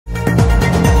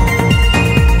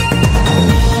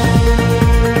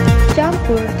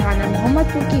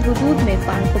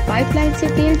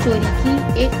चोरी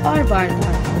की एक और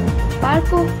वारदात।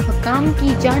 पार्को हुकाम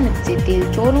की जानिब से तेल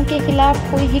चोरों के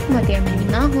खिलाफ कोई हिकमत अमली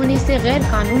न होने से गैर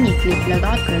कानूनी क्लिप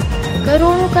लगाकर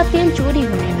करोड़ों का तेल चोरी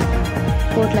होने लगा।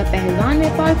 कोटला पहलवान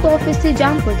में पार्को ऑफिस से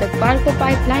जामपुर तक पार्को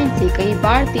पाइपलाइन से कई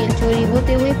बार तेल चोरी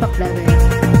होते हुए पकड़ा गया।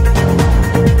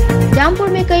 जामपुर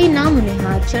में कई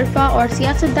नामुनहार शरफा और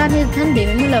सियासतदान इस धंधे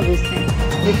में मुलविस हैं,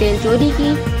 जो तेल चोरी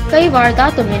की कई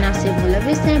वारदातों में न सिर्फ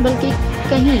मुलविस हैं बल्कि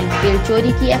कहीं तेल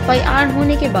चोरी की FIR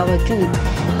होने के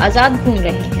बावजूद आजाद घूम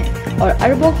रहे हैं और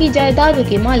अरबों की जायदादों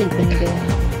के मालिक बन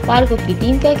गए। पार्को की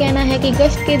टीम का कहना है कि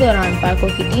गश्त के दौरान पार्को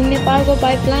की टीम ने पार्को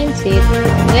पाइपलाइन से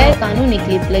गैर कानूनी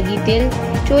क्लिप लगी तेल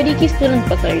चोरी की सुरंग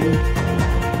पकड़ ली।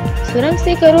 सुरंग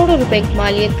से करोड़ों रुपए की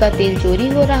मालियत का तेल चोरी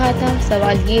हो रहा था।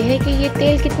 सवाल ये है कि ये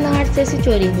तेल कितना अरसे से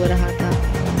चोरी हो रहा था।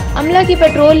 अमला की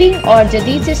पेट्रोलिंग और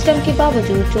जदीद सिस्टम के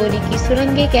बावजूद चोरी की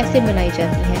सुरंगें कैसे बनाई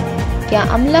जाती हैं? क्या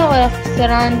अमला और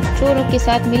अफसरान चोरों के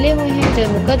साथ मिले हुए हैं जो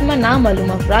मुकदमा नामालूम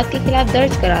अफराद के खिलाफ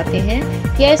दर्ज कराते हैं,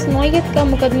 या इस नौयत का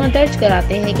मुकदमा दर्ज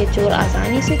कराते हैं कि चोर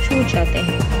आसानी से छूट जाते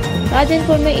हैं?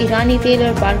 राजनपुर में ईरानी तेल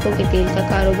और पार्को के तेल का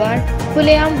कारोबार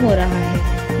खुलेआम हो रहा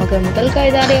है, मगर मुतल्लिका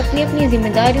इदारे अपनी अपनी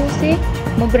जिम्मेदारियों से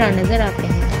मुबरा नजर आते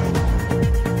हैं।